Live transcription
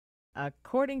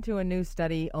According to a new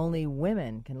study, only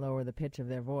women can lower the pitch of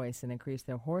their voice and increase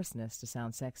their hoarseness to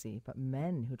sound sexy, but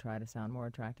men who try to sound more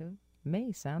attractive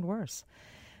may sound worse.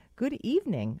 Good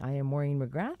evening. I am Maureen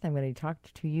McGrath. I'm going to talk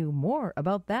to you more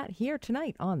about that here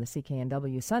tonight on the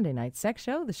CKNW Sunday Night Sex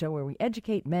Show, the show where we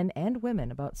educate men and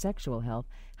women about sexual health,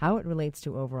 how it relates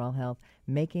to overall health,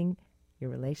 making your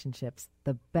relationships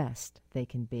the best they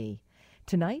can be.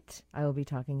 Tonight, I will be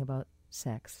talking about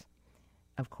sex.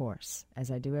 Of course, as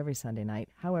I do every Sunday night,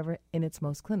 however, in its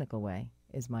most clinical way,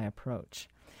 is my approach.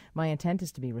 My intent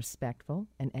is to be respectful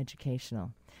and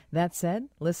educational. That said,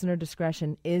 listener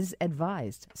discretion is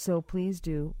advised, so please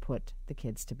do put the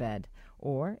kids to bed.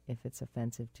 Or, if it's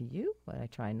offensive to you, what I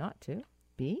try not to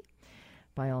be,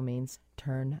 by all means,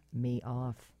 turn me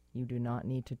off. You do not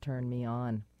need to turn me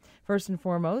on. First and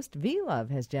foremost, V-Love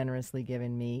has generously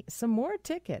given me some more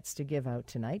tickets to give out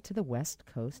tonight to the West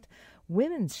Coast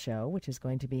Women's Show, which is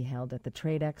going to be held at the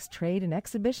TradeX Trade and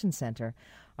Exhibition Center,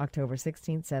 October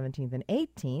 16th, 17th, and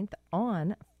 18th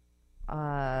on,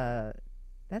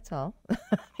 that's all.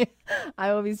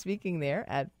 I will be speaking there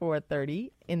at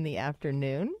 4:30 in the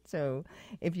afternoon. So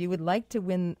if you would like to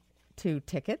win 2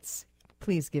 tickets,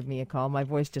 please give me a call. My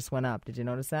voice just went up. Did you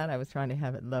notice that? I was trying to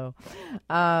have it low,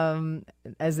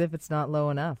 as if it's not low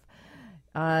enough.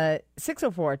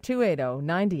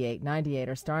 604-280-9898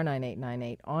 or star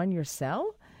 9898 on your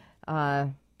cell. If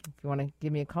you want to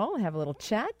give me a call and have a little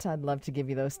chat, I'd love to give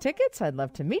you those tickets. I'd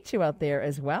love to meet you out there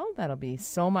as well. That'll be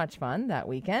so much fun that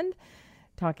weekend.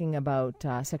 Talking about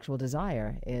sexual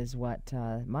desire is what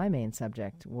my main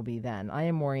subject will be then. I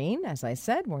am Maureen, as I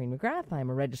said, Maureen McGrath. I am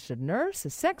a registered nurse, a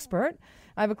sexpert.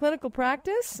 I have a clinical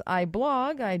practice. I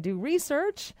blog. I do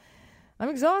research. I'm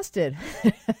exhausted.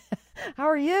 How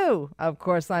are you? Of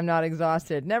course, I'm not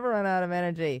exhausted. Never run out of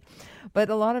energy. But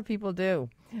a lot of people do.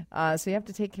 So you have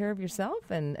to take care of yourself,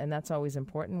 and that's always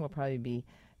important. We'll probably be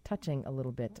touching a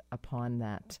little bit upon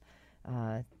that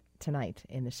tonight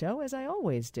in the show, as I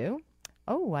always do.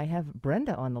 Oh, I have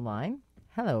Brenda on the line.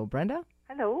 Hello, Brenda.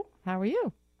 Hello. How are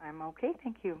you? I'm okay,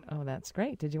 thank you. Oh, that's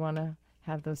great. Did you want to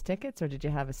have those tickets, or did you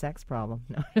have a sex problem?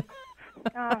 No.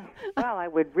 Well, I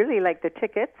would really like the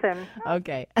tickets. And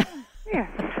Okay. Yes.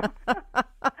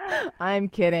 I'm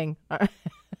kidding.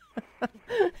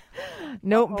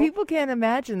 No, people can't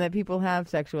imagine that people have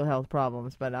sexual health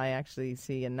problems, but I actually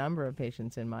see a number of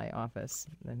patients in my office.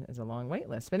 There's a long wait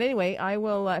list. But anyway, I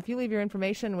will, if you leave your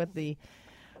information with the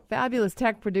fabulous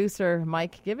tech producer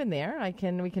Mike Given there,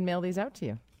 we can mail these out to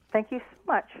you. Thank you so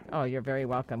much. Oh, you're very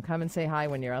welcome. Come and say hi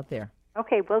when you're out there.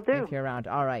 Okay, will do. If you're around.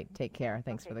 All right, take care.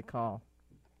 Thanks for the call.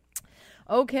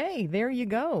 Okay, there you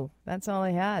go. That's all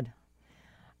I had.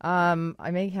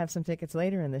 I may have some tickets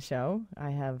later in the show. I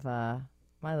have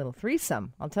my little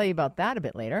threesome. I'll tell you about that a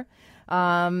bit later.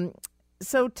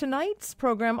 So tonight's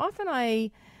program, often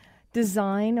I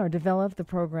design or develop the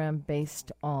program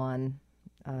based on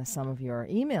some of your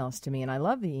emails to me, and I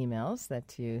love the emails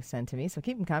that you send to me, so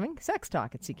keep them coming.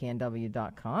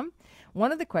 sextalk@cknw.com.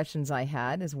 One of the questions I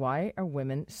had is, why are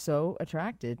women so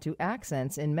attracted to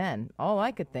accents in men? All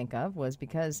I could think of was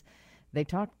because they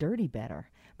talk dirty better.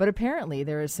 But apparently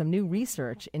there is some new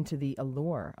research into the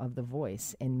allure of the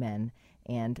voice in men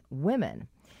and women.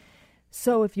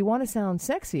 So if you want to sound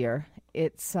sexier,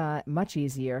 it's much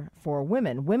easier for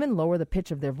women. Women lower the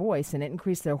pitch of their voice and it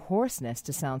increases their hoarseness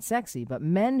to sound sexy, but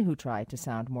men who try to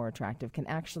sound more attractive can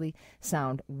actually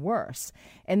sound worse.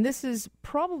 And this is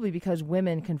probably because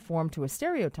women conform to a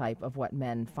stereotype of what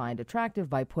men find attractive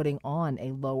by putting on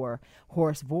a lower,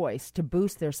 hoarse voice to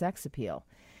boost their sex appeal.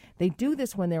 They do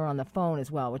this when they're on the phone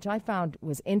as well, which I found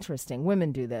was interesting.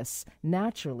 Women do this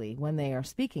naturally when they are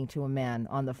speaking to a man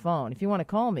on the phone. If you want to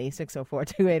call me,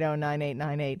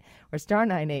 604-280-9898 or star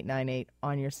 9898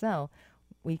 on your cell,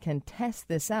 we can test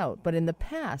this out. But in the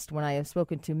past, when I have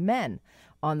spoken to men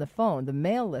on the phone, the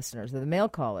male listeners or the male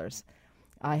callers,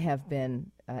 I have been,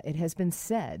 it has been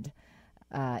said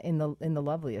in the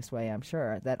loveliest way, I'm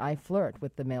sure, that I flirt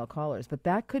with the male callers. But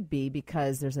that could be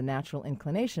because there's a natural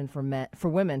inclination for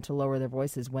women to lower their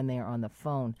voices when they are on the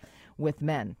phone with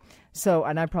men. So,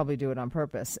 and I probably do it on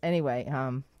purpose. Anyway,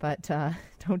 but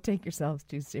don't take yourselves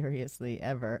too seriously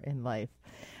ever in life.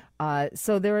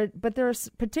 So there are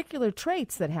particular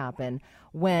traits that happen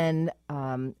when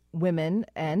women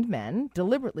and men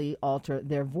deliberately alter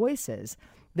their voices.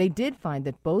 They did find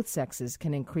that both sexes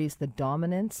can increase the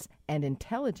dominance and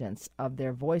intelligence of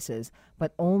their voices,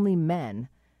 but only men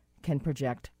can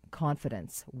project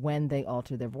confidence when they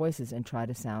alter their voices and try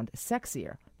to sound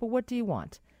sexier. But what do you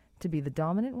want? To be the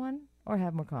dominant one or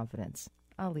have more confidence?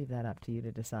 I'll leave that up to you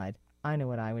to decide. I know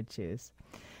what I would choose.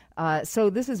 So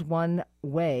this is one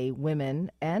way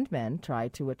women and men try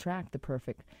to attract the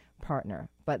perfect partner.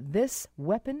 But this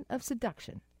weapon of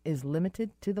seduction is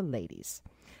limited to the ladies.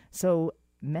 So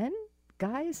men,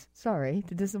 guys, sorry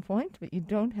to disappoint, but you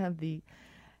don't have the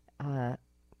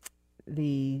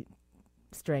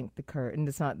strength, the courage, and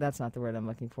that's not the word I'm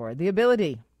looking for, the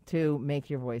ability to make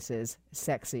your voices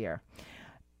sexier.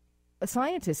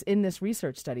 Scientists in this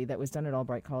research study that was done at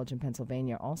Albright College in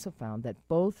Pennsylvania also found that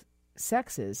both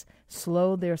sexes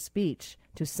slow their speech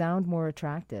to sound more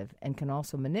attractive and can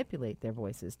also manipulate their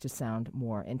voices to sound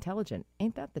more intelligent.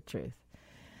 Ain't that the truth?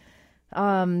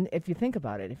 If you think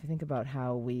about it, if you think about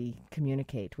how we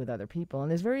communicate with other people, and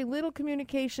there's very little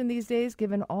communication these days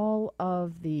given all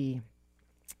of the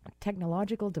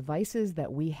technological devices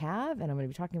that we have, and I'm going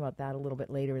to be talking about that a little bit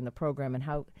later in the program, and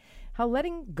how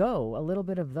letting go a little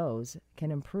bit of those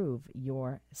can improve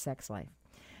your sex life.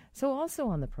 So also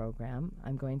on the program,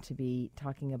 I'm going to be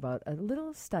talking about a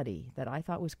little study that I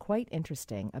thought was quite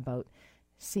interesting about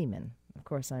semen. Of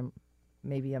course,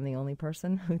 maybe I'm the only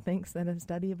person who thinks that a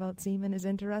study about semen is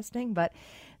interesting, but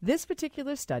this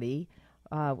particular study,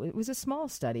 it was a small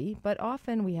study, but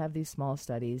often we have these small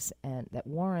studies and that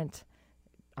warrant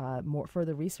more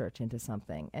further research into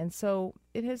something. And so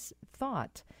it has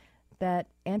thought that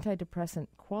antidepressant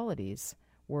qualities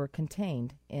were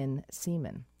contained in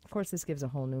semen. Of course, this gives a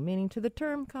whole new meaning to the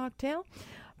term cocktail,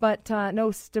 but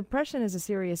no, depression is a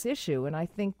serious issue, and I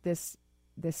think this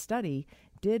study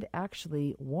did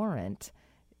actually warrant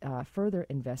further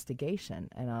investigation,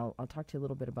 and I'll talk to you a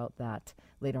little bit about that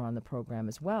later on in the program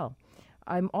as well.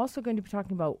 I'm also going to be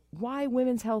talking about why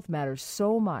women's health matters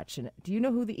so much. And do you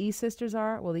know who the E-Sisters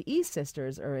are? Well, the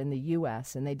E-Sisters are in the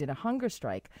U.S., and they did a hunger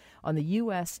strike on the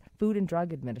U.S. Food and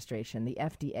Drug Administration, the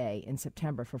FDA, in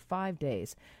September for 5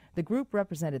 days. The group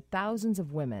represented thousands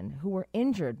of women who were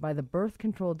injured by the birth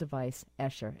control device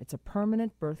Esher. It's a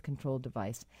permanent birth control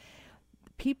device.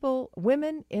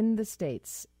 Women in the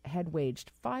States had waged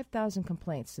 5,000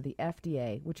 complaints to the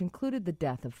FDA, which included the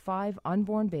death of 5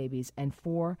 unborn babies and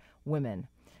 4 women.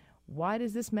 Why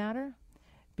does this matter?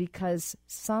 Because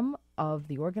some of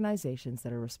the organizations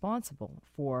that are responsible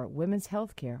for women's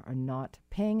health care are not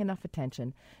paying enough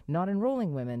attention, not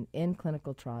enrolling women in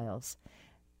clinical trials.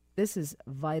 This is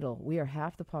vital. We are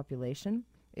half the population.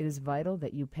 It is vital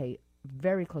that you pay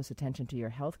very close attention to your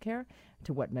health care,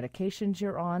 to what medications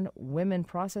you're on. Women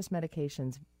process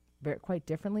medications quite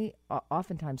differently,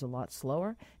 oftentimes a lot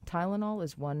slower. Tylenol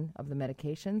is one of the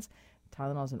medications.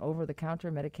 Tylenol is an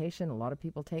over-the-counter medication. A lot of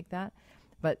people take that.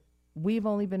 But we've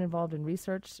only been involved in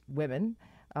research, women,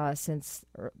 since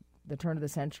the turn of the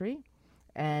century.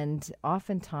 And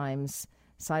oftentimes,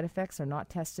 side effects are not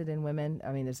tested in women.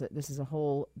 I mean, this is a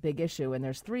whole big issue. And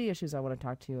there's 3 issues I want to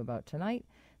talk to you about tonight.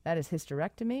 That is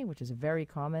hysterectomy, which is very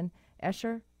common,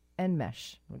 Esher, and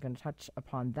mesh. We're going to touch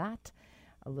upon that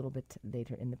a little bit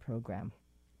later in the program.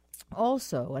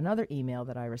 Also, another email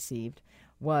that I received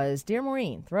was, Dear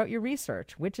Maureen, throughout your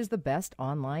research, which is the best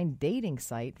online dating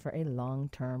site for a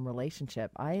long-term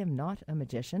relationship? I am not a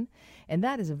magician, and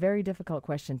that is a very difficult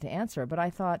question to answer, but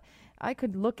I thought I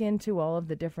could look into all of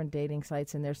the different dating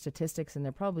sites and their statistics, and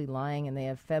they're probably lying, and they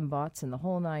have fembots and the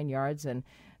whole 9 yards, and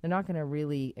they're not going to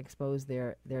really expose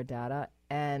their data.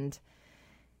 And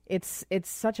it's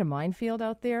such a minefield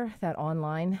out there, that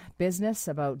online business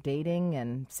about dating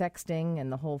and sexting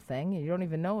and the whole thing. You don't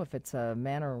even know if it's a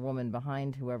man or a woman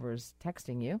behind whoever's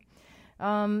texting you.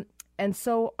 And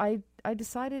so I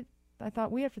decided, I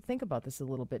thought we have to think about this a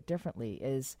little bit differently.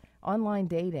 Is online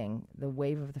dating the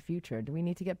wave of the future? Do we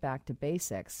need to get back to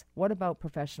basics? What about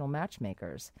professional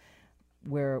matchmakers,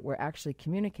 where we're actually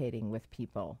communicating with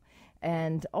people?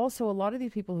 And also, a lot of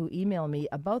these people who email me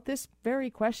about this very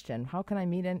question, how can I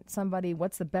meet somebody?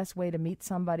 What's the best way to meet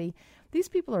somebody? These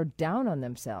people are down on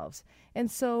themselves. And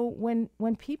so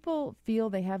when people feel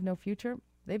they have no future,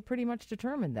 they've pretty much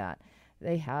determined that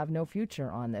they have no future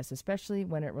on this, especially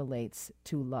when it relates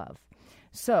to love.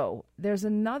 So there's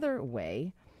another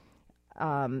way,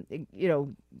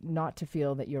 not to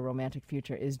feel that your romantic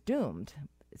future is doomed.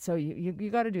 So you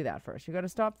got to do that first. You got to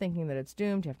stop thinking that it's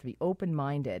doomed. You have to be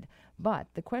open-minded. But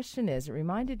the question is, it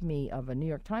reminded me of a New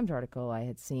York Times article I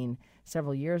had seen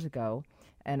several years ago,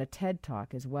 and a TED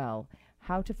Talk as well,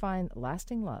 how to find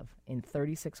lasting love in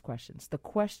 36 questions. The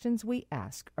questions we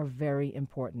ask are very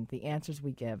important. The answers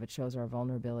we give, it shows our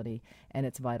vulnerability, and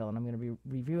it's vital. And I'm going to be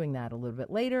reviewing that a little bit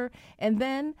later. And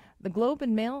then the Globe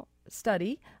and Mail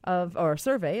survey of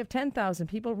 10,000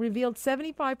 people revealed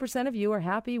 75% of you are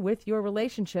happy with your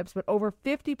relationships, but over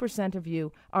 50% of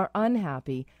you are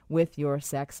unhappy with your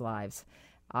sex lives.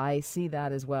 I see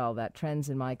that as well, that trends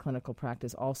in my clinical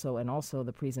practice also, and also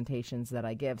the presentations that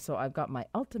I give. So I've got my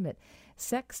ultimate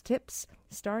sex tips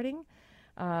starting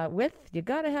with, you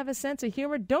got to have a sense of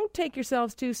humor. Don't take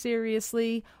yourselves too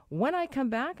seriously. When I come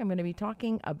back, I'm going to be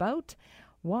talking about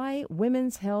why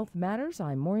women's health matters.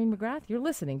 I'm Maureen McGrath. You're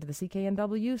listening to the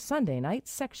CKNW Sunday Night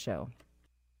Sex Show.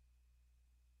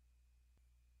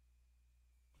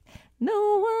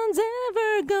 No one's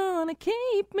ever gonna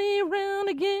keep me round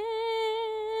again.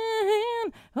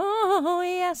 Oh,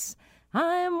 yes,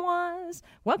 I'm wise.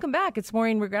 Welcome back. It's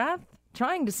Maureen McGrath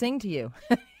trying to sing to you.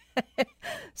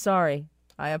 Sorry,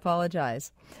 I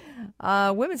apologize.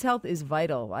 Women's health is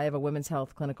vital. I have a women's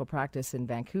health clinical practice in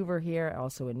Vancouver here,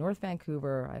 also in North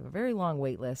Vancouver. I have a very long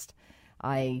wait list.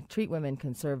 I treat women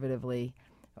conservatively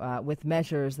with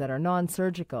measures that are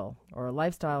non-surgical or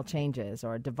lifestyle changes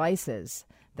or devices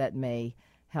that may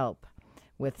help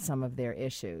with some of their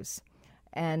issues.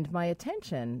 And my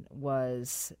attention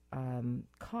was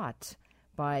caught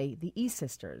by the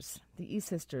E-Sisters. The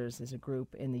E-Sisters is a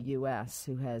group in the U.S.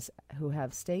 who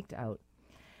have staked out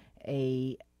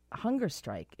a hunger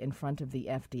strike in front of the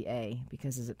FDA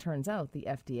because, as it turns out, the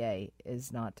FDA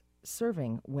is not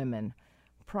serving women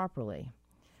properly.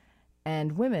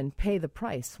 And women pay the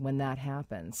price when that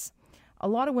happens. A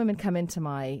lot of women come into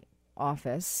my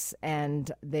office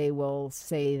and they will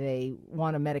say they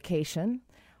want a medication,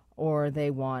 or they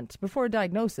want, before a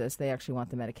diagnosis, they actually want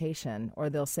the medication, or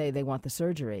they'll say they want the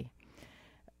surgery.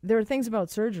 There are things about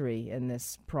surgery in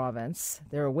this province.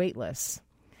 There are wait lists.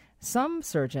 Some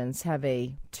surgeons have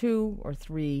a 2 or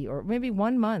 3 or maybe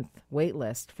 1 month wait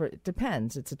list. It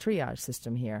depends. It's a triage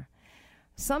system here.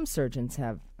 Some surgeons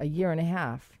have a 1.5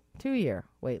 years, 2-year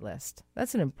wait list.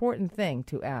 That's an important thing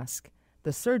to ask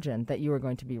the surgeon that you are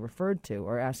going to be referred to,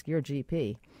 or ask your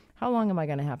GP, how long am I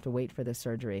going to have to wait for this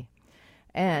surgery?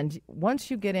 And once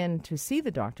you get in to see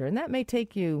the doctor, and that may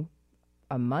take you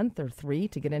a month or 3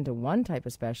 to get into one type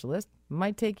of specialist,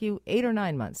 might take you 8 or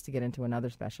 9 months to get into another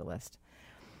specialist.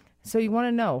 So you want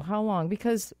to know how long,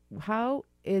 because how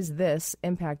is this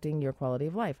impacting your quality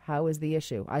of life? How is the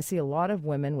issue? I see a lot of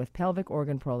women with pelvic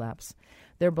organ prolapse.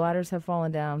 Their bladders have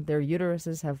fallen down, their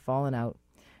uteruses have fallen out,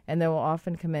 and they will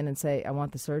often come in and say, I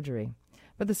want the surgery.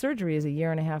 But the surgery is a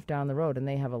 1.5 years down the road, and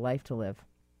they have a life to live.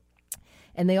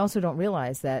 And they also don't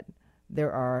realize that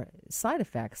there are side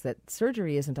effects, that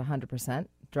surgery isn't 100%.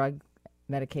 Drug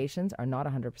medications are not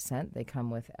 100%. They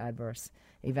come with adverse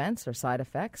events or side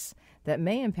effects that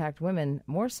may impact women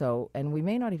more so, and we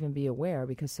may not even be aware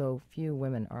because so few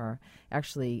women are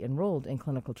actually enrolled in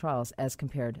clinical trials as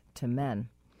compared to men.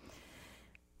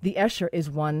 The Escher is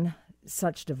one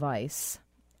such device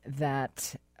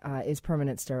that is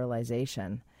permanent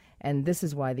sterilization. And this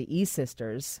is why the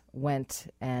E-Sisters went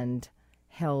and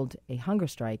held a hunger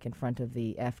strike in front of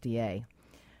the FDA.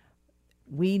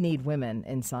 We need women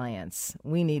in science.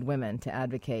 We need women to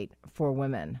advocate for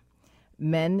women.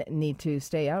 Men need to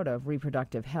stay out of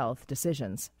reproductive health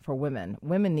decisions for women.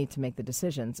 Women need to make the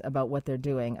decisions about what they're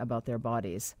doing about their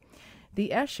bodies. The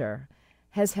Escher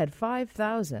has had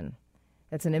 5,000.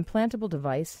 It's an implantable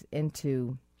device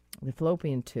into the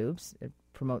fallopian tubes. It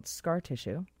promotes scar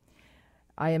tissue.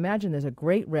 I imagine there's a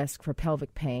great risk for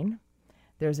pelvic pain.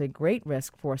 There's a great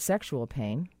risk for sexual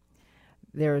pain.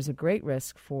 There is a great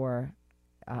risk for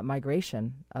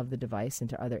migration of the device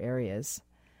into other areas.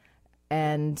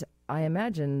 And I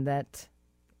imagine that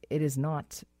it is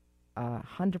not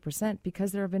 100%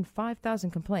 because there have been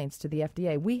 5,000 complaints to the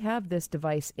FDA. We have this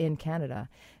device in Canada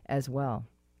as well.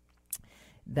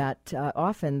 That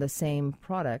often the same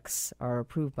products are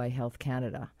approved by Health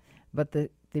Canada, but the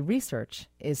research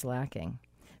is lacking.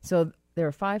 So there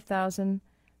are 5,000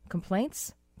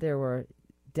 complaints. There were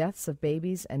deaths of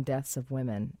babies and deaths of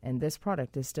women, and this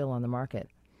product is still on the market.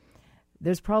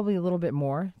 There's probably a little bit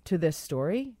more to this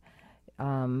story.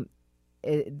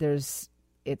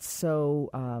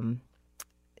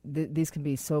 These can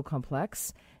be so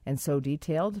complex and so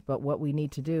detailed, but what we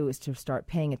need to do is to start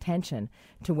paying attention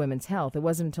to women's health. It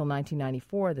wasn't until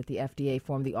 1994 that the FDA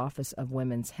formed the Office of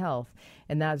Women's Health,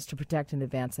 and that is to protect and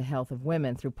advance the health of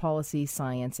women through policy,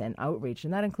 science, and outreach.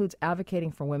 And that includes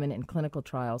advocating for women in clinical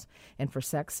trials and for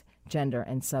sex, gender,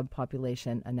 and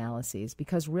subpopulation analyses,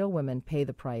 because real women pay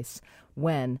the price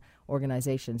when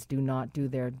organizations do not do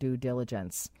their due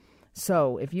diligence.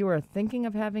 So if you are thinking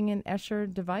of having an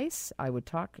Escher device, I would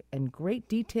talk in great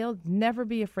detail. Never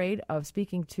be afraid of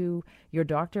speaking to your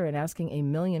doctor and asking a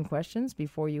million questions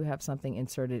before you have something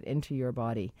inserted into your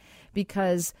body,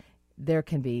 because there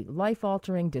can be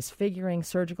life-altering, disfiguring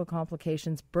surgical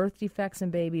complications, birth defects in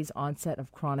babies, onset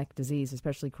of chronic disease,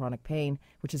 especially chronic pain,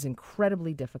 which is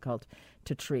incredibly difficult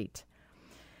to treat.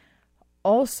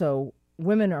 Also,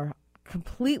 women are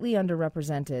completely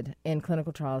underrepresented in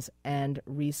clinical trials and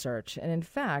research. And in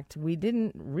fact, we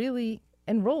didn't really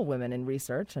enroll women in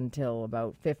research until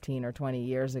about 15 or 20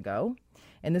 years ago.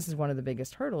 And this is one of the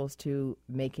biggest hurdles to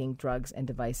making drugs and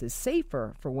devices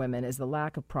safer for women is the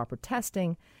lack of proper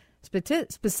testing,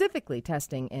 specifically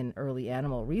testing in early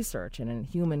animal research and in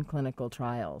human clinical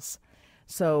trials.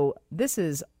 So this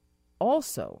is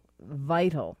also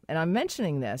vital. And I'm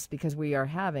mentioning this because we are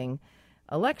having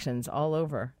elections all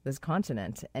over this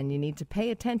continent, and you need to pay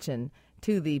attention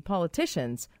to the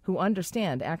politicians who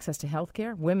understand access to health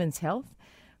care, women's health,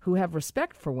 who have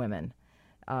respect for women,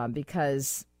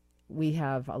 because we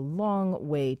have a long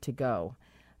way to go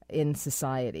in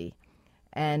society.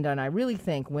 And I really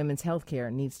think women's health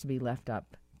care needs to be left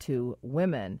up to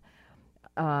women.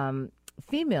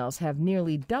 Females have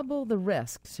nearly double the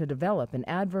risk to develop an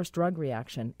adverse drug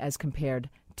reaction as compared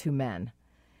to men.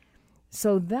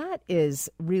 So that is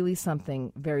really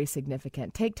something very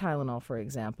significant. Take Tylenol, for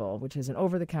example, which is an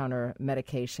over-the-counter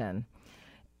medication.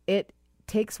 It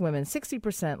takes women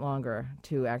 60% longer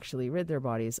to actually rid their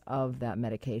bodies of that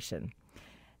medication.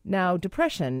 Now,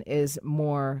 depression is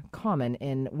more common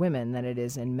in women than it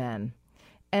is in men.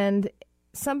 And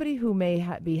somebody who may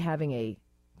be having a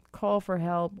call for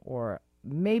help or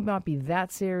may not be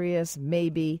that serious,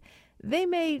 maybe, they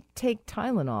may take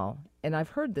Tylenol. And I've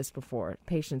heard this before,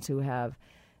 patients who have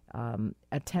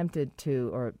attempted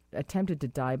to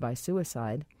die by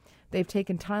suicide. They've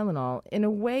taken Tylenol in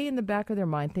a way in the back of their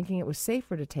mind thinking it was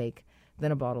safer to take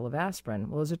than a bottle of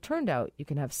aspirin. Well, as it turned out, you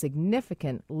can have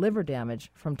significant liver damage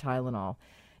from Tylenol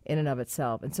in and of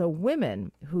itself. And so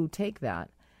women who take that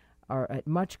are at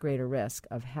much greater risk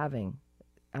of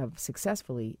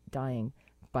successfully dying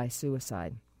by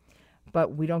suicide.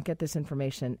 But we don't get this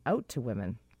information out to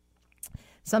women.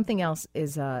 Something else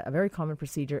is a very common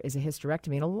procedure is a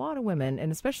hysterectomy. And a lot of women,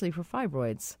 and especially for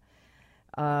fibroids,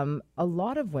 a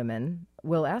lot of women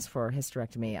will ask for a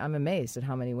hysterectomy. I'm amazed at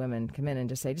how many women come in and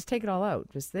just say, just take it all out.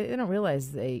 They don't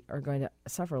realize they are going to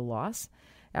suffer loss.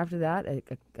 After that,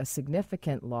 a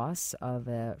significant loss of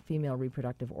a female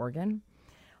reproductive organ.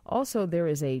 Also, there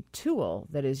is a tool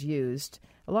that is used.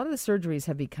 A lot of the surgeries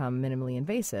have become minimally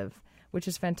invasive, which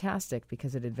is fantastic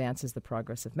because it advances the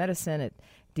progress of medicine. It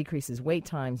decreases wait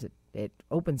times. It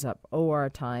opens up OR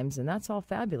times, and that's all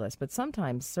fabulous. But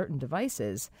sometimes certain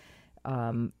devices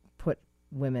put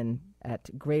women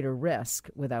at greater risk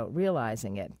without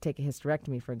realizing it. Take a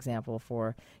hysterectomy, for example,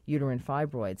 for uterine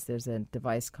fibroids. There's a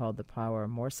device called the Power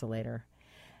Morcellator.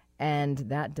 And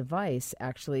that device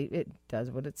actually, it does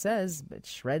what it says. It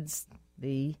shreds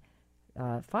the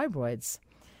fibroids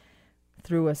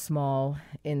through a small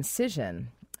incision.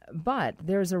 But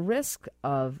there's a risk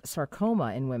of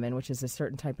sarcoma in women, which is a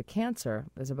certain type of cancer.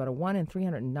 There's about a 1 in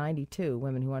 392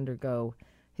 women who undergo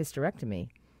hysterectomy.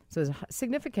 So there's a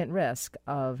significant risk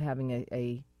of having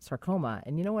a sarcoma.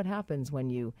 And you know what happens when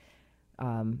you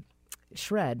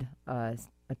shred a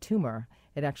tumor?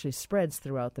 It actually spreads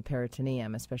throughout the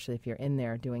peritoneum, especially if you're in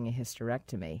there doing a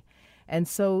hysterectomy. And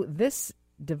so this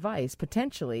device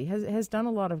potentially has done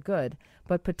a lot of good,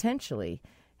 but potentially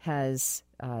has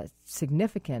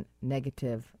significant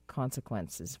negative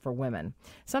consequences for women.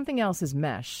 Something else is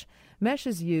mesh. Mesh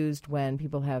is used when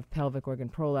people have pelvic organ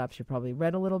prolapse. You probably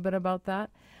read a little bit about that.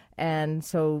 And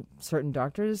so certain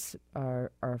doctors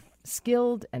are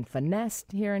skilled and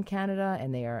finessed here in Canada,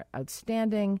 and they are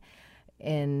outstanding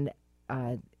in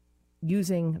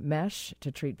using mesh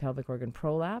to treat pelvic organ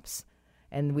prolapse.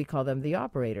 And we call them the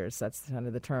operators. That's kind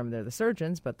of the term. They're the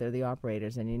surgeons, but they're the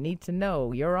operators. And you need to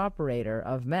know your operator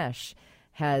of mesh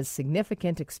has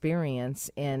significant experience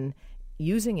in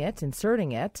using it,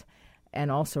 inserting it,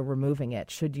 and also removing it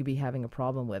should you be having a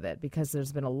problem with it. Because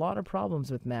there's been a lot of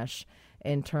problems with mesh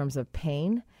in terms of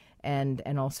pain and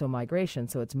also migration.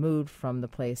 So it's moved from the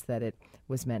place that it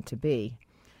was meant to be.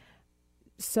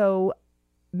 So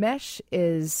mesh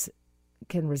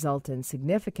can result in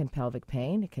significant pelvic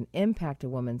pain. It can impact a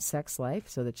woman's sex life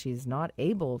so that she's not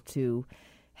able to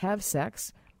have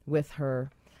sex with her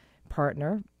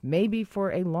partner, maybe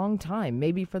for a long time,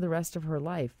 maybe for the rest of her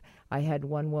life. I had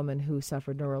one woman who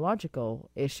suffered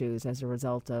neurological issues as a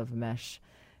result of mesh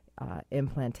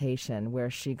implantation,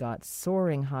 where she got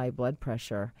soaring high blood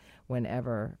pressure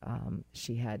whenever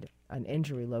she had an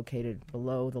injury located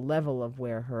below the level of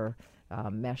where her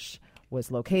mesh was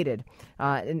located.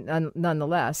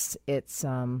 Nonetheless, it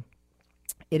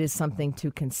is something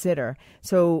to consider.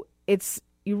 So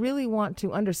you really want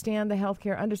to understand the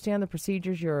healthcare, understand the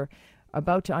procedures you're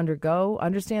about to undergo,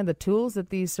 understand the tools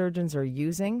that these surgeons are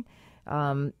using.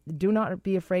 Do not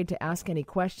be afraid to ask any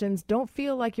questions. Don't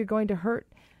feel like you're going to hurt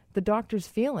the doctor's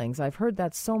feelings. I've heard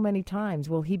that so many times.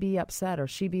 Will he be upset or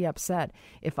she be upset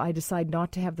if I decide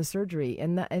not to have the surgery?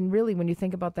 And really, when you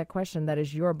think about that question, that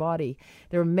is your body.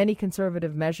 There are many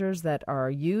conservative measures that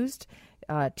are used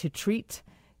to treat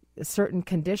certain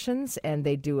conditions, and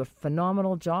they do a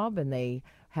phenomenal job, and they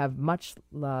have much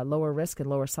lower risk and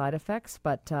lower side effects.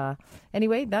 But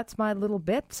anyway, that's my little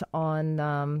bit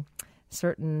on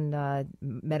certain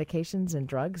medications and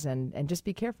drugs, and just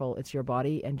be careful. It's your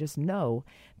body, and just know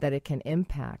that it can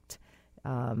impact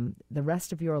the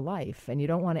rest of your life. And you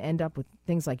don't want to end up with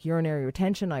things like urinary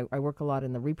retention. I work a lot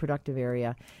in the reproductive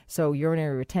area. So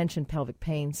urinary retention, pelvic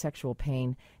pain, sexual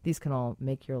pain, these can all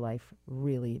make your life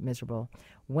really miserable.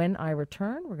 When I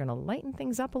return, we're going to lighten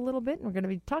things up a little bit, and we're going to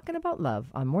be talking about love.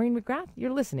 I'm Maureen McGrath.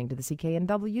 You're listening to the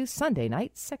CKNW Sunday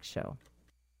Night Sex Show.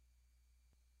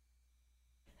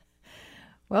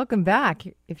 Welcome back.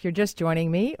 If you're just joining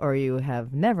me or you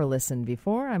have never listened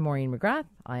before, I'm Maureen McGrath.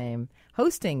 I am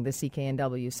hosting the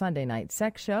CKNW Sunday Night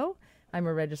Sex Show. I'm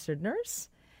a registered nurse.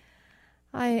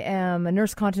 I am a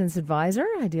nurse continence advisor.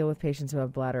 I deal with patients who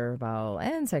have bladder, bowel,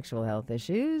 and sexual health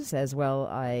issues. As well,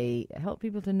 I help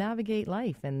people to navigate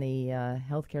life in the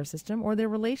healthcare system or their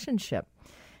relationship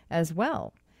as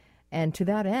well. And to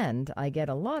that end, I get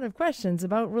a lot of questions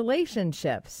about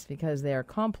relationships because they are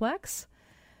complex.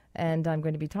 And I'm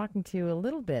going to be talking to you a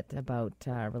little bit about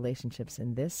relationships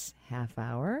in this half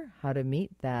hour, how to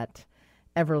meet that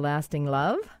everlasting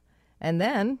love, and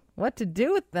then what to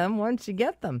do with them once you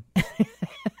get them.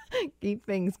 Keep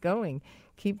things going.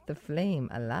 Keep the flame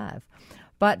alive.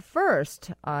 But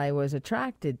first, I was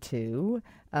attracted to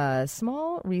a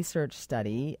small research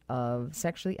study of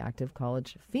sexually active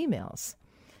college females,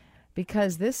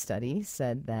 because this study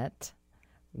said that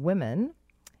women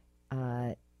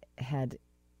had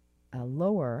a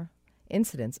lower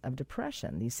incidence of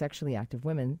depression, these sexually active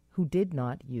women who did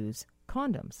not use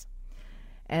condoms.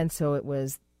 And so it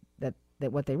was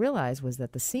that what they realized was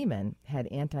that the semen had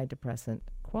antidepressant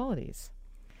qualities.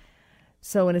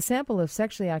 So in a sample of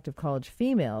sexually active college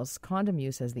females, condom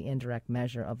use as the indirect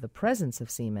measure of the presence of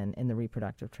semen in the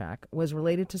reproductive tract was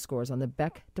related to scores on the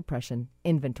Beck Depression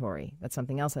Inventory. That's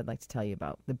something else I'd like to tell you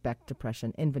about, the Beck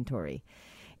Depression Inventory.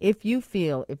 If you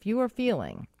are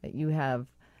feeling that you have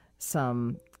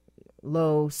some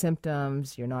low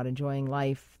symptoms, you're not enjoying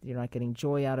life, you're not getting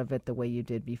joy out of it the way you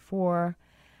did before,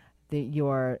 that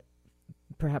you're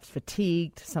perhaps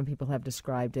fatigued. Some people have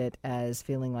described it as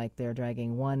feeling like they're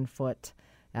dragging one foot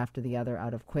after the other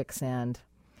out of quicksand,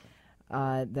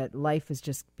 that life is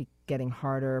just getting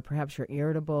harder. Perhaps you're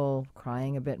irritable,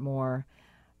 crying a bit more.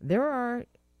 There are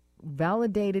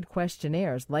validated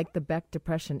questionnaires like the Beck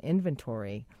Depression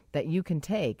Inventory that you can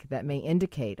take that may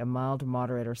indicate a mild,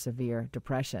 moderate, or severe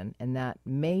depression, and that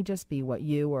may just be what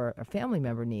you or a family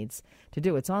member needs to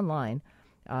do. It's online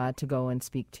to go and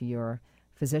speak to your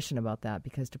physician about that,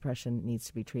 because depression needs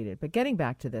to be treated. But getting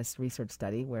back to this research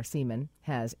study where semen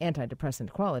has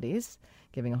antidepressant qualities,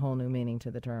 giving a whole new meaning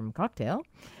to the term cocktail,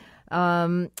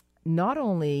 not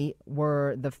only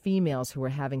were the females who were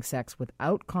having sex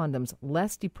without condoms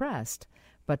less depressed,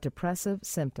 but depressive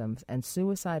symptoms and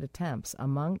suicide attempts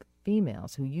among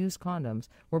females who used condoms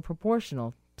were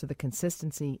proportional to the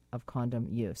consistency of condom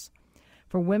use.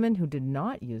 For women who did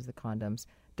not use the condoms,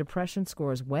 depression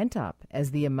scores went up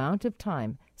as the amount of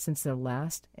time since their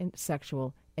last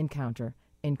sexual encounter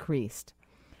increased.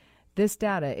 This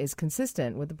data is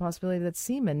consistent with the possibility that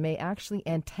semen may actually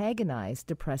antagonize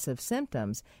depressive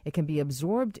symptoms. It can be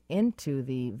absorbed into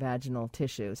the vaginal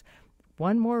tissues.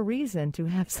 One more reason to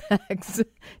have sex.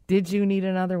 Did you need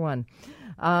another one?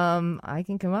 I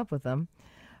can come up with them.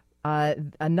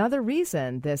 Another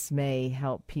reason this may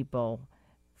help people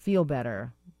feel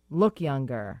better, look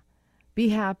younger, be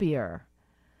happier.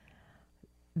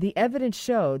 The evidence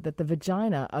showed that the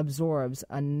vagina absorbs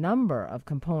a number of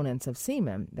components of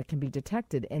semen that can be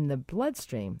detected in the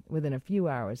bloodstream within a few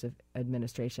hours of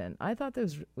administration. I thought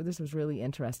this was really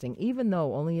interesting, even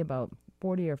though only about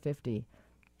 40 or 50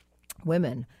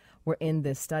 women were in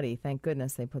this study. Thank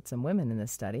goodness they put some women in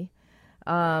this study.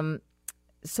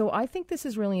 So I think this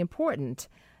is really important.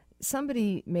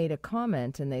 Somebody made a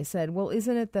comment and they said, well,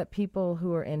 isn't it that people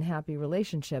who are in happy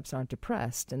relationships aren't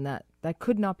depressed? And that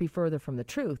could not be further from the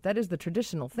truth. That is the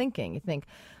traditional thinking. You think,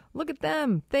 look at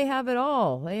them. They have it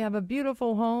all. They have a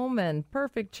beautiful home and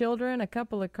perfect children, a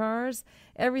couple of cars.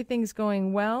 Everything's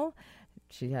going well.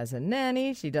 She has a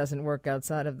nanny. She doesn't work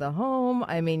outside of the home.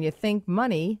 I mean, you think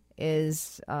money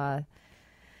is the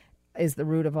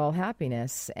root of all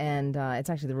happiness, and it's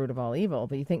actually the root of all evil.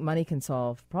 But you think money can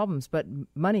solve problems, but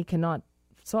money cannot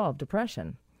solve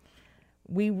depression.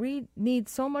 we need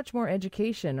so much more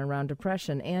education around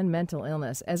depression and mental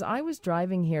illness. As I was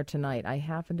driving here tonight, I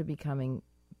happened to be coming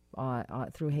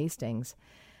through Hastings,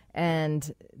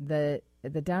 and the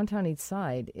downtown east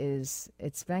side it's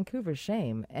Vancouver's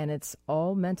shame, and it's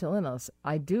all mental illness.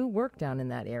 I do work down in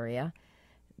that area.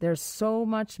 There's so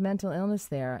much mental illness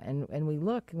there, and we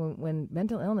look, when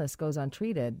mental illness goes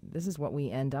untreated, this is what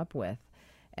we end up with.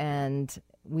 And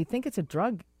we think it's a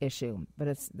drug issue, but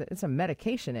it's a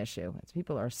medication issue. It's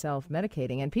people are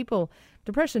self-medicating, and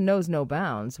depression knows no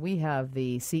bounds. We have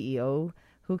the CEO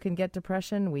who can get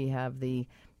depression. We have the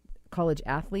college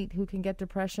athlete who can get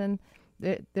depression.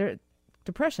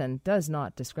 Depression does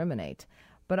not discriminate.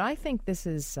 But I think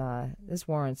this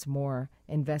warrants more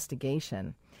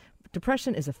investigation.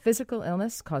 Depression is a physical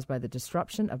illness caused by the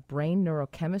disruption of brain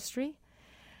neurochemistry.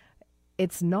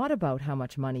 It's not about how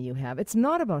much money you have. It's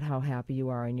not about how happy you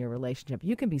are in your relationship.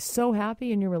 You can be so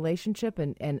happy in your relationship,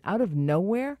 and out of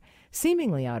nowhere,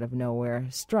 seemingly out of nowhere,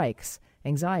 strikes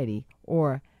anxiety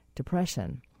or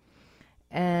depression.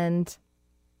 And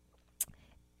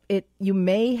you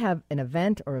may have an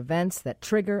event or events that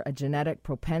trigger a genetic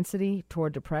propensity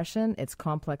toward depression. It's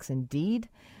complex indeed.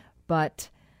 But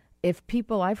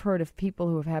I've heard of people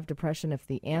who have depression, if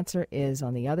the answer is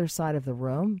on the other side of the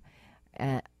room,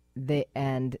 and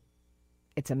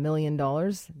it's $1 million,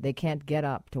 they can't get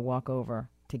up to walk over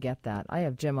to get that. I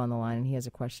have Jim on the line, and he has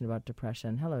a question about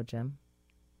depression. Hello, Jim.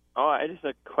 Oh, I just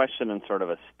a question and sort of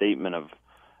a statement of,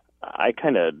 I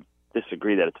kind of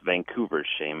disagree that it's Vancouver's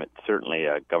shame. It's certainly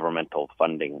a governmental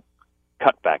funding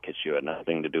cutback issue. It had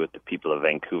nothing to do with the people of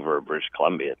Vancouver or British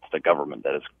Columbia. It's the government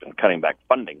that has been cutting back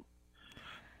funding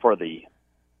for the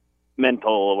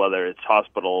mental, whether it's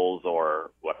hospitals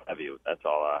or what have you. That's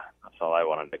all I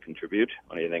wanted to contribute.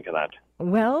 What do you think of that?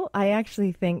 Well, I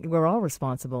actually think we're all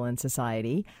responsible in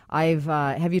society.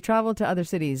 Have you traveled to other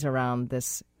cities around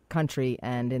this country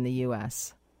and in the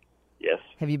U.S.? Yes.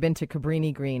 Have you been to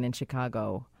Cabrini Green in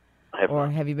Chicago?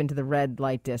 Have you been to the Red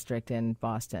Light District in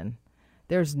Boston?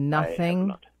 There's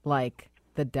nothing like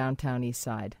the downtown east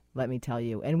side, let me tell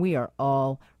you. And we are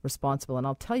all responsible. And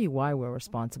I'll tell you why we're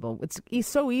responsible. It's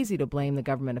so easy to blame the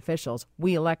government officials.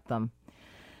 We elect them.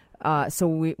 So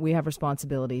we have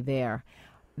responsibility there.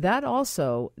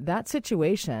 That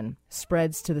situation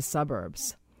spreads to the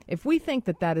suburbs. If we think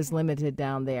that is limited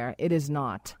down there, it is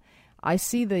not. I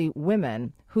see the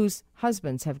women whose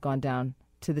husbands have gone down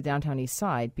to the downtown east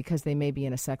side because they may be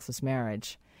in a sexless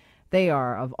marriage. They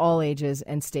are of all ages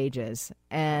and stages.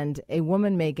 And a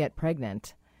woman may get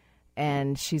pregnant,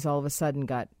 and she's all of a sudden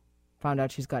found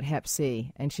out she's got Hep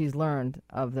C, and she's learned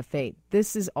of the fate.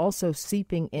 This is also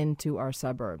seeping into our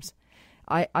suburbs.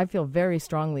 I feel very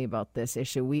strongly about this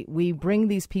issue. We bring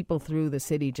these people through the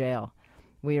city jail.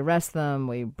 We arrest them.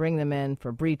 We bring them in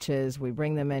for breaches. We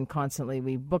bring them in constantly.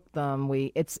 We book them.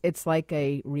 It's like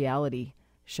a reality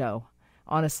show.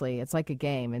 Honestly, it's like a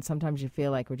game, and sometimes you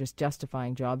feel like we're just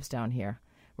justifying jobs down here.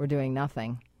 We're doing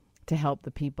nothing to help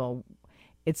the people.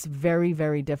 It's very,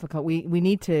 very difficult. We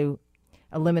need to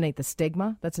eliminate the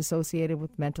stigma that's associated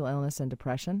with mental illness and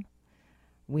depression.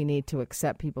 We need to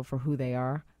accept people for who they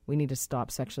are. We need to stop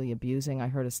sexually abusing. I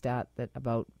heard a stat that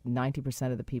about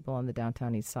 90% of the people on the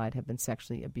downtown east side have been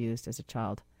sexually abused as a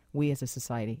child. We as a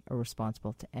society are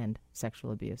responsible to end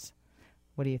sexual abuse.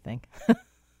 What do you think?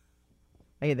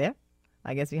 Are you there?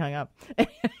 I guess he hung up.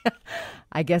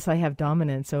 I guess I have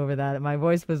dominance over that. My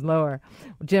voice was lower.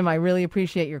 Jim, I really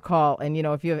appreciate your call. And,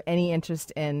 if you have any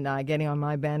interest in getting on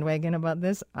my bandwagon about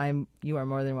this, you are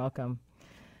more than welcome.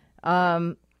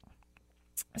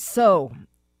 So,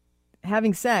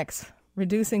 having sex,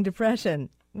 reducing depression,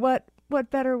 what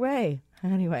better way?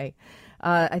 Anyway,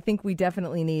 I think we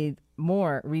definitely need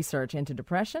more research into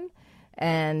depression.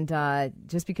 And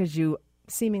just because you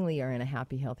seemingly are in a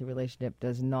happy, healthy relationship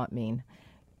does not mean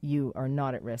you are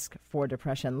not at risk for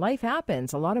depression. Life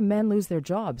happens. A lot of men lose their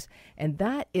jobs, and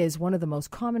that is one of the most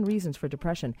common reasons for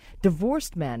depression.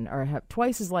 Divorced men are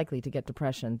twice as likely to get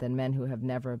depression than men who have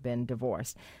never been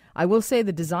divorced. I will say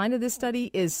the design of this study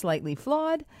is slightly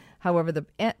flawed. However, the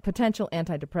potential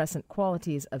antidepressant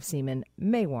qualities of semen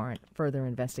may warrant further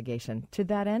investigation. To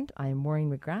that end, I am Maureen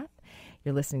McGrath.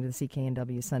 You're listening to the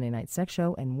CKNW Sunday Night Sex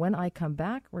Show, and when I come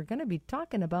back, we're going to be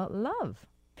talking about love.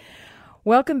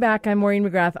 Welcome back. I'm Maureen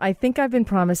McGrath. I think I've been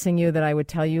promising you that I would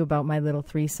tell you about my little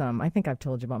threesome. I think I've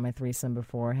told you about my threesome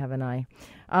before, haven't I?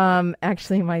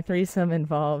 Actually, my threesome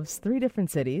involves 3 different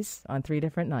cities on 3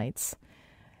 different nights,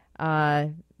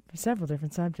 several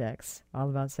different subjects,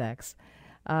 all about sex.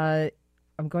 I'm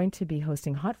going to be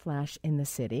hosting Hot Flash in the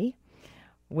City,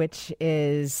 which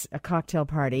is a cocktail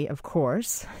party, of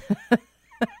course.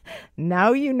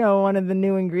 Now you know one of the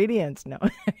new ingredients. No,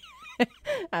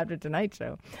 after tonight's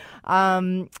show.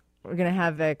 We're going to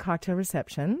have a cocktail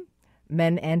reception.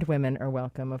 Men and women are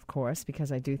welcome, of course,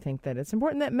 because I do think that it's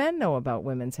important that men know about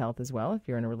women's health as well. If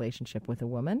you're in a relationship with a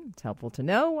woman, it's helpful to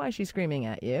know why she's screaming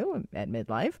at you at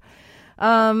midlife.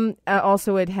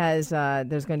 Also, it has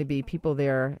there's going to be people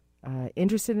there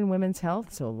interested in women's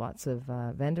health, so lots of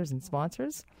vendors and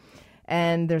sponsors.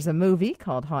 And there's a movie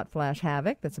called Hot Flash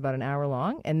Havoc that's about an hour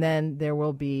long. And then there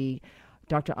will be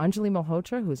Dr. Anjali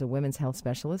Malhotra, who's a women's health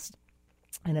specialist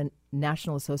and a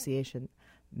National Association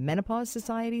Menopause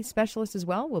Society specialist as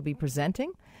well, will be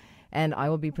presenting. And I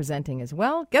will be presenting as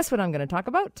well. Guess what I'm going to talk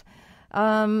about?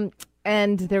 And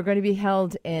they're going to be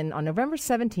held on November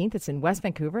 17th. It's in West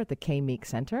Vancouver at the K Meek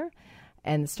Center.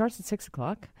 And it starts at 6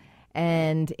 o'clock.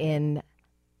 And in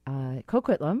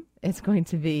Coquitlam, it's going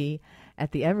to be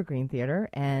at the Evergreen Theatre.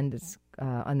 And it's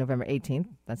on November 18th.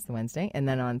 That's the Wednesday. And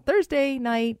then on Thursday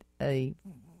night, the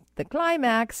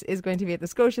climax is going to be at the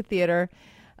Scotia Theatre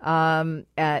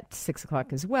at 6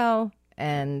 o'clock as well.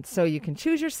 And so you can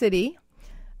choose your city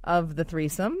of the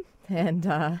threesome. And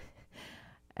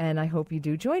I hope you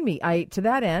do join me. To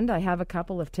that end, I have a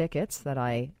couple of tickets that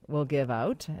I will give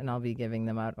out, and I'll be giving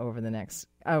them out over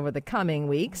the coming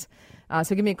weeks.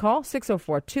 So give me a call,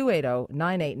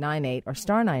 604-280-9898 or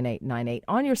star 9898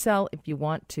 on your cell if you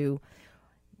want to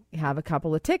have a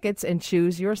couple of tickets and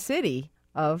choose your city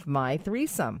of my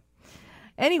threesome.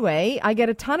 Anyway, I get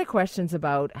a ton of questions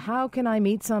about how can I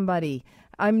meet somebody?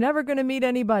 I'm never going to meet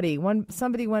anybody.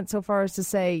 Somebody went so far as to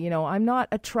say, I'm not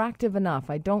attractive enough.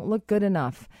 I don't look good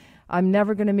enough. I'm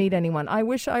never going to meet anyone. I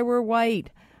wish I were white.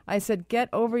 I said, get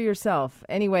over yourself.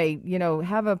 Anyway,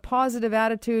 have a positive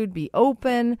attitude, be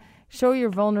open, show your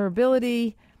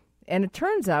vulnerability. And it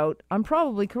turns out I'm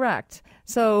probably correct.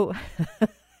 So,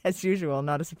 as usual,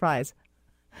 not a surprise.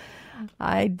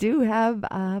 I do have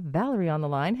Valerie on the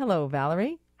line. Hello,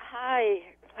 Valerie. Hi.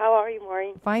 How are you,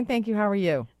 Maureen? Fine, thank you. How are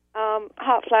you?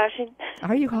 Hot flashing.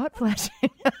 Are you hot flashing?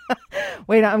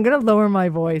 Wait, I'm going to lower my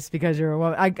voice because you're a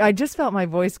woman. I just felt my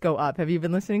voice go up. Have you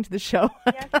been listening to the show?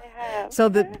 Yes, I have. So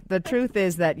the truth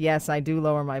is that, yes, I do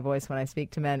lower my voice when I speak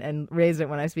to men and raise it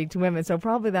when I speak to women. So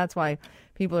probably that's why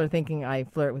people are thinking I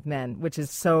flirt with men, which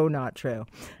is so not true.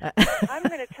 I'm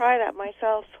going to try that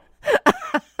myself.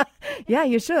 Yeah,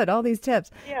 you should. All these tips.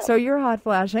 Yeah. So you're hot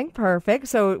flashing. Perfect.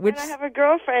 So And I have a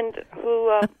girlfriend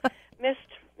who missed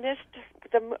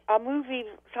a movie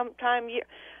sometime,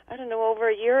 I don't know, over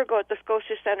a year ago at the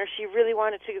Scotia Centre. She really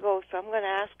wanted to go, so I'm going to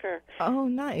ask her. Oh,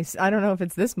 nice. I don't know if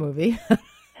it's this movie.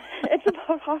 It's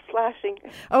about hot flashing.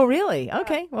 Oh, really?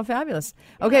 Okay. Well, fabulous.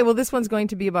 Okay. Well, this one's going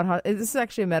to be about this is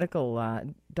actually a medical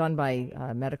done by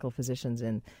medical physicians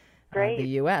in the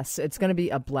U.S. It's going to be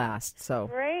a blast. So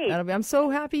great. I'm so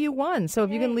happy you won. So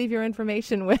if you can leave your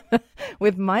information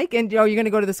with Mike, and you're going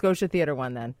to go to the Scotia Theatre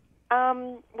one then.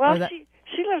 Well,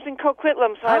 she lives in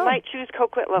Coquitlam, so I might choose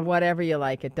Coquitlam. Whatever you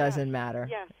like, it doesn't matter.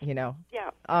 Yes.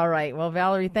 Yeah. All right. Well,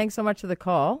 Valerie, thanks so much for the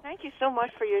call. Thank you so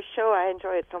much for your show. I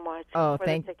enjoy it so much. Oh, the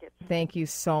tickets. Thank you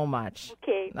so much.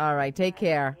 Okay. All right. Take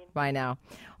care. Bye now.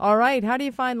 All right. How do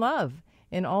you find love?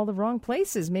 In all the wrong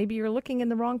places. Maybe you're looking in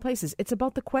the wrong places. It's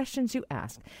about the questions you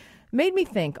ask. Made me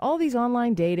think, all these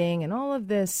online dating and all of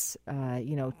this,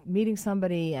 meeting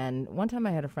somebody. And one time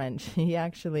I had a friend, she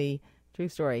actually, true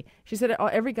story, she said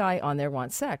every guy on there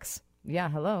wants sex. Yeah,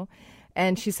 hello.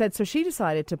 And she said, so she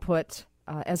decided to put,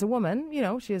 as a woman,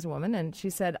 she is a woman, and she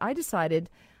said, I decided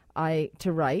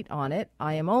to write on it,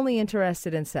 I am only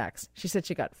interested in sex. She said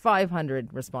she got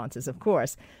 500 responses, of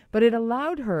course, but it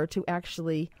allowed her to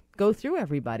actually go through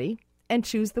everybody and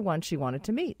choose the one she wanted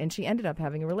to meet. And she ended up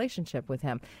having a relationship with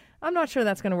him. I'm not sure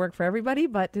that's going to work for everybody,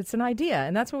 but it's an idea.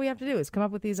 And that's what we have to do, is come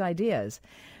up with these ideas.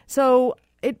 So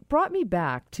it brought me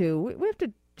back to, we have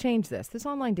to change this. This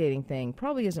online dating thing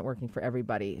probably isn't working for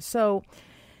everybody. So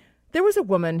there was a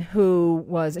woman who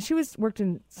worked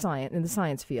in the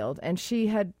science field, and she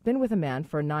had been with a man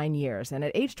for 9 years. And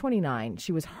at age 29,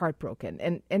 she was heartbroken.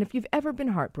 And if you've ever been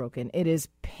heartbroken, it is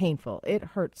painful. It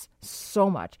hurts so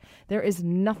much. There is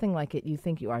nothing like it. You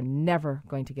think you are never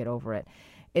going to get over it.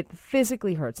 It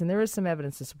physically hurts. And there is some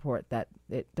evidence to support that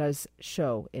it does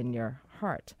show in your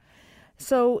heart.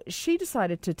 So she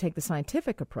decided to take the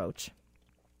scientific approach,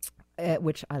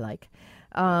 which I like,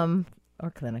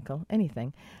 or clinical,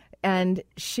 anything. And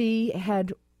she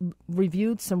had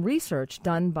reviewed some research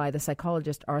done by the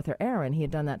psychologist Arthur Aron. He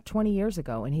had done that 20 years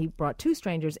ago, and he brought two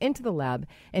strangers into the lab,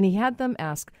 and he had them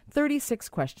ask 36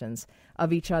 questions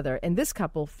of each other. And this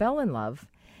couple fell in love,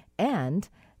 and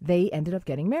they ended up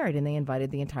getting married, and they invited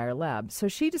the entire lab. So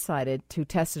she decided to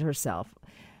test it herself.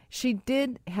 she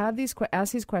did have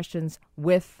ask these questions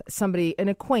with somebody, an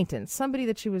acquaintance, somebody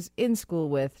that she was in school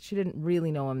with. She didn't really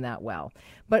know him that well.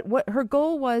 But what her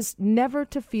goal was never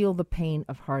to feel the pain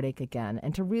of heartache again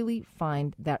and to really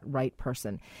find that right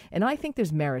person. And I think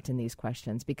there's merit in these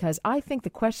questions because I think the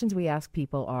questions we ask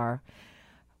people are,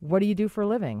 what do you do for a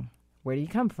living? Where do you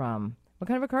come from? What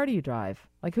kind of a car do you drive?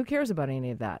 Like, who cares about any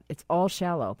of that? It's all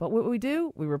shallow. But what we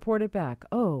do, we report it back.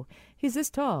 Oh, he's this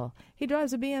tall. He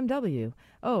drives a BMW.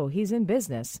 Oh, he's in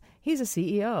business. He's a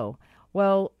CEO.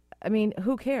 Well, I mean,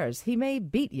 who cares? He may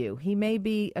beat you. He may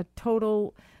be a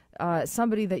total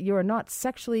somebody that you are not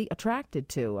sexually attracted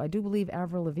to. I do believe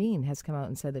Avril Lavigne has come out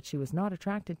and said that she was not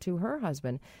attracted to her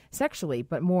husband sexually,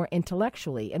 but more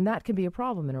intellectually. And that can be a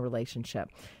problem in a relationship.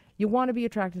 You want to be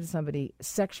attracted to somebody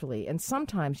sexually, and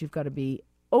sometimes you've got to be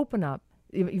open up.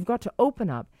 You've got to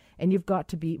open up, and you've got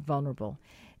to be vulnerable.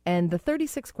 And the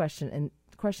 36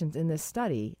 questions in this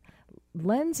study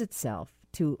lends itself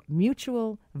to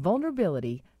mutual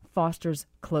vulnerability fosters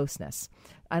closeness.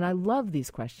 And I love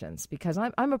these questions because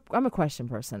I'm a question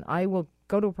person. I will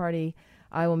go to a party.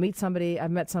 I will meet somebody. I've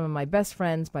met some of my best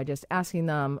friends by just asking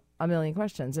them a million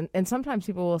questions. And sometimes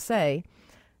people will say,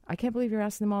 I can't believe you're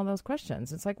asking them all those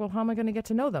questions. It's like, well, how am I going to get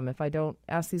to know them if I don't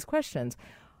ask these questions?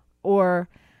 Or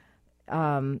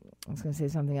I was going to say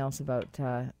something else about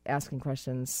asking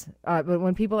questions. But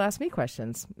when people ask me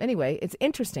questions, anyway, it's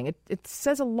interesting. It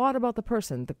says a lot about the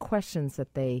person, the questions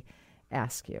that they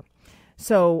ask you.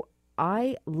 So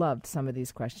I loved some of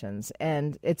these questions.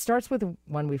 And it starts with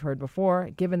one we've heard before.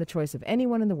 Given the choice of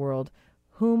anyone in the world,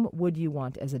 whom would you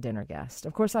want as a dinner guest?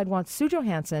 Of course, I'd want Sue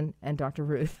Johansson and Dr.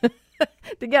 Ruth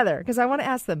together because I want to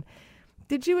ask them,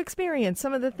 did you experience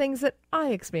some of the things that I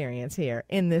experience here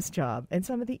in this job and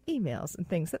some of the emails and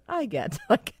things that I get?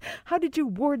 Like, how did you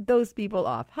ward those people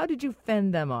off? How did you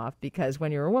fend them off? Because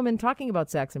when you're a woman, talking about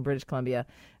sex in British Columbia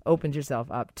opens yourself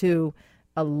up to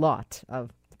a lot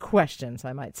of questions,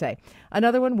 I might say.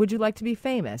 Another one, would you like to be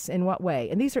famous? In what way?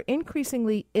 And these are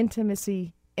increasingly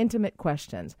intimate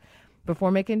questions.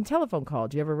 Before making a telephone call,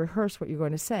 do you ever rehearse what you're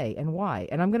going to say and why?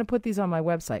 And I'm going to put these on my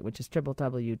website, which is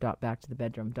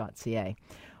www.backtothebedroom.ca.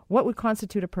 What would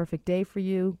constitute a perfect day for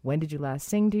you? When did you last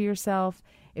sing to yourself?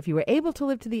 If you were able to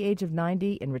live to the age of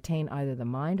 90 and retain either the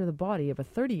mind or the body of a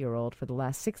 30-year-old for the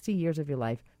last 60 years of your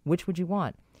life, which would you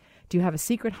want? Do you have a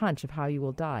secret hunch of how you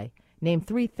will die? Name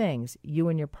 3 things you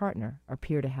and your partner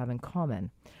appear to have in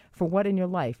common. For what in your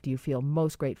life do you feel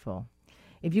most grateful?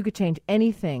 If you could change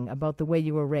anything about the way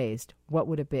you were raised, what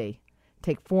would it be?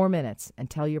 Take 4 minutes and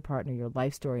tell your partner your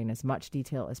life story in as much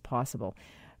detail as possible.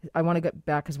 I want to get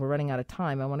back because we're running out of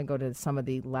time. I want to go to some of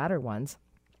the latter ones.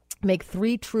 Make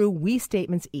 3 true we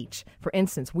statements each. For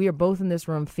instance, we are both in this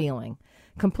room feeling.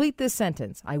 Complete this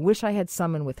sentence. I wish I had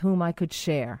someone with whom I could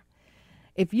share.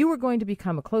 If you were going to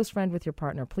become a close friend with your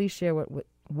partner, please share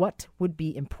what would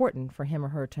be important for him or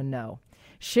her to know.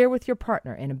 Share with your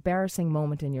partner an embarrassing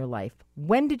moment in your life.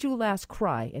 When did you last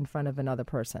cry in front of another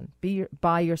person?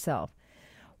 By yourself.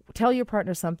 Tell your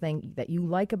partner something that you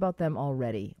like about them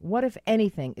already. What, if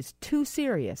anything, is too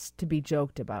serious to be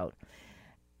joked about?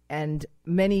 And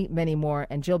many, many more.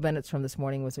 And Jill Bennett's from this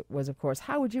morning was of course,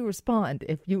 how would you respond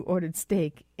if you ordered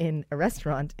steak in a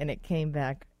restaurant and it came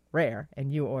back rare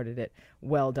and you ordered it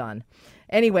well done?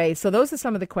 Anyway, so those are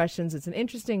some of the questions. It's an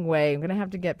interesting way. I'm going to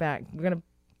have to get back. We're going to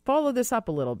follow this up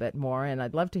a little bit more, and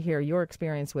I'd love to hear your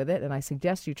experience with it, and I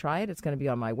suggest you try it. It's going to be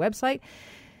on my website,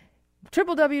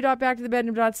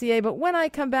 www.backtothebedroom.ca. But when I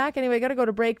come back, anyway, I got to go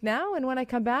to break now, and when I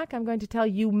come back, I'm going to tell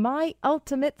you my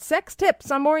ultimate sex tips.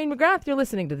 I'm Maureen McGrath. You're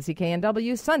listening to the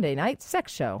CKNW Sunday Night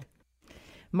Sex Show.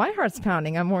 My heart's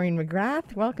pounding. I'm Maureen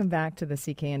McGrath. Welcome back to the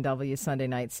CKNW Sunday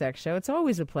Night Sex Show. It's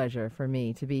always a pleasure for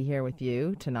me to be here with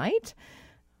you tonight.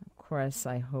 Of course,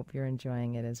 I hope you're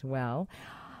enjoying it as well.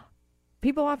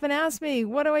 People often ask me,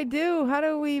 what do I do? How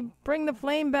do we bring the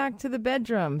flame back to the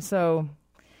bedroom? So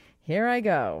here I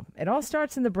go. It all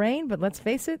starts in the brain, but let's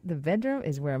face it, the bedroom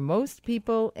is where most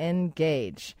people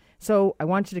engage. So I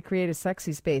want you to create a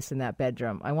sexy space in that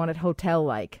bedroom. I want it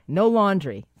hotel-like. No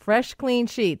laundry. Fresh, clean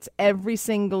sheets every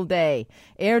single day.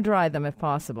 Air dry them if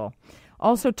possible.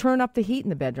 Also, turn up the heat in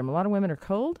the bedroom. A lot of women are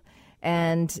cold,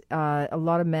 and a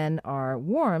lot of men are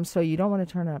warm, so you don't want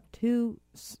to turn it up too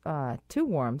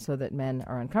warm so that men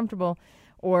are uncomfortable.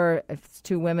 Or if it's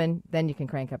 2 women, then you can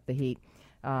crank up the heat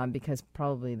because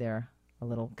probably they're a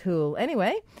little cool.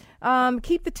 Anyway,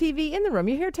 keep the TV in the room.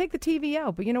 You hear take the TV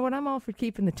out, but you know what? I'm all for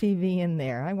keeping the TV in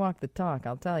there. I walk the talk,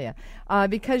 I'll tell you,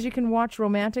 because you can watch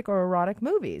romantic or erotic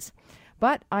movies.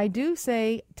 But I do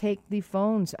say take the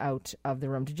phones out of the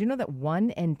room. Did you know that 1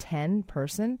 in 10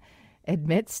 person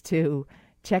admits to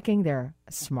checking their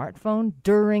smartphone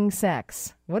during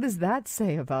sex. What does that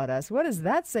say about us? What does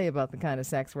that say about the kind of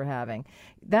sex we're having?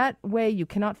 That way you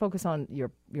cannot focus on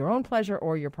your own pleasure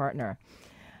or your partner.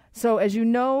 So as you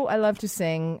know, I love to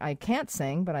sing. I can't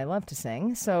sing, but I love to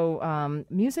sing. So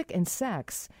music and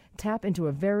sex tap into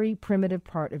a very primitive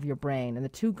part of your brain, and the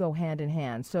two go hand in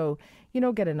hand. So,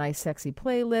 get a nice sexy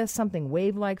playlist, something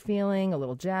wave-like feeling, a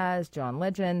little jazz, John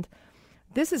Legend.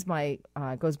 This is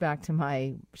goes back to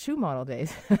my shoe model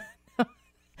days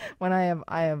when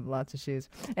I have lots of shoes.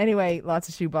 Anyway, lots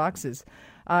of shoe boxes.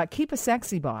 Keep a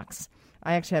sexy box.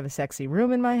 I actually have a sexy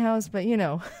room in my house, but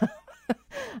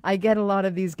I get a lot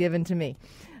of these given to me.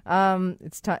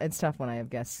 It's tough when I have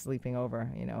guests sleeping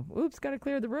over. Oops, got to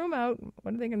clear the room out.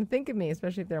 What are they going to think of me,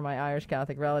 especially if they're my Irish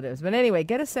Catholic relatives? But anyway,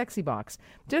 get a sexy box,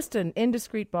 just an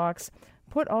indiscreet box.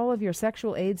 Put all of your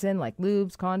sexual aids in, like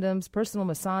lubes, condoms, personal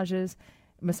massagers.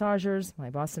 My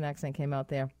Boston accent came out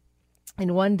there.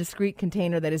 In one discreet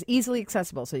container that is easily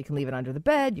accessible, so you can leave it under the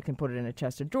bed. You can put it in a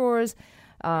chest of drawers.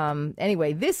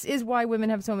 Anyway, this is why women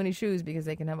have so many shoes, because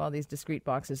they can have all these discreet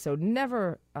boxes. So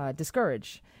never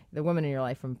discourage the woman in your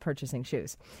life from purchasing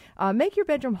shoes. Make your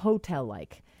bedroom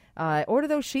hotel-like. Order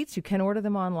those sheets. You can order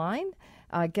them online.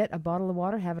 Get a bottle of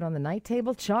water, have it on the night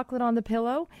table, chocolate on the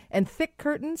pillow, and thick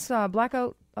curtains,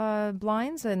 blackout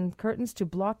blinds and curtains to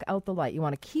block out the light. You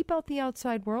want to keep out the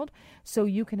outside world so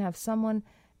you can have someone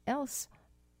else.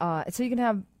 So you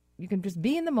can just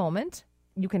be in the moment.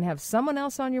 You can have someone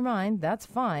else on your mind. That's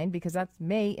fine, because that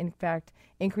may, in fact,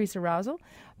 increase arousal,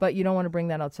 but you don't want to bring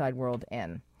that outside world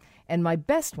in. And my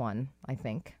best one, I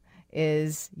think,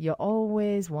 is you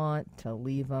always want to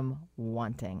leave them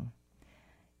wanting.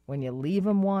 When you leave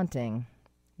them wanting,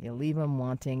 you leave them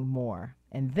wanting more.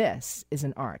 And this is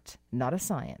an art, not a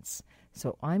science.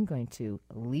 So I'm going to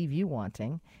leave you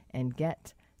wanting and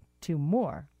get to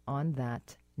more on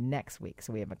that next week.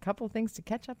 So we have a couple of things to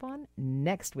catch up on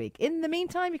next week. In the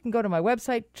meantime, you can go to my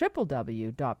website,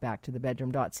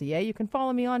 www.backtothebedroom.ca. You can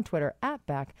follow me on Twitter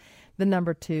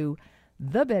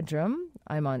 @back2thebedroom.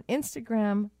 I'm on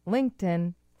Instagram,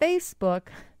 LinkedIn, Facebook,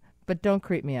 but don't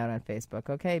creep me out on Facebook,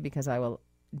 okay? Because I will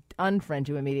unfriend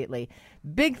you immediately.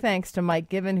 Big thanks to Mike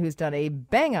Given, who's done a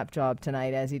bang-up job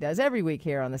tonight, as he does every week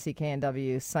here on the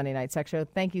CKNW Sunday Night Sex Show.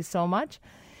 Thank you so much.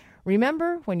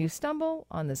 Remember, when you stumble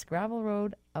on this gravel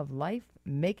road of life,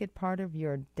 make it part of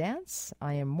your dance.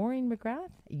 I am Maureen McGrath.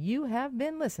 You have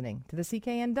been listening to the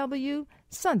CKNW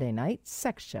Sunday Night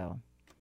Sex Show.